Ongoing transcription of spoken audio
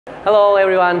Hello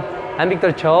everyone, I'm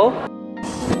Victor Cho.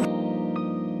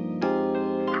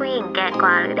 ผู้หญิงแก่ก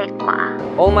ว่าหรือเด็กกว่า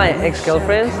All my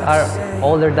ex-girlfriends are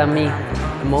older than me.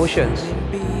 Emotions,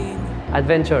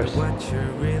 adventures,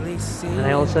 and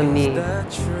I also need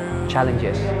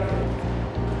challenges.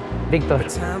 Victor,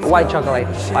 white chocolate.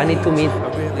 I need to meet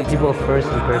the people first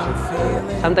in person.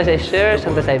 Sometimes I share,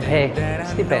 sometimes I pay.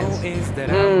 It depends.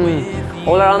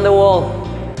 All around the world.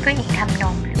 ผู้หญิงทำน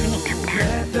มหรือผู้หญิงทำทาง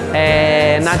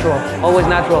Natural, always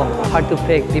natural. Hard to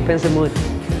pick, depends the mood.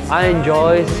 I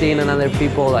enjoy seeing another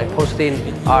people like posting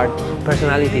art,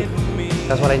 personality.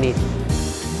 That's what I need.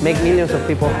 Make millions of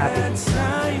people happy.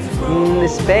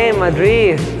 Spain,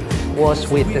 Madrid was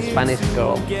with the Spanish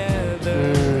girl.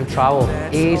 Travel.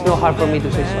 It's not hard for me to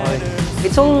say sorry.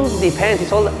 It's all depends.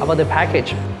 It's all about the package.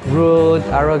 Rude,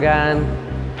 arrogant,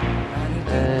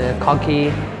 cocky,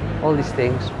 all these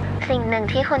things. สิ่งหนึ่ง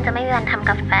ที่คุณจะไม่มีวันทำ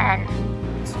กับแฟน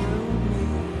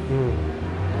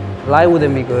Lie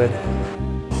wouldn't be good.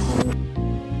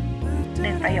 ห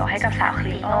นึ่งประโยคให้กับสาวค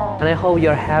ลีโอ And I hope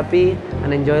you're happy and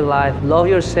enjoy life. Love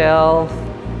yourself.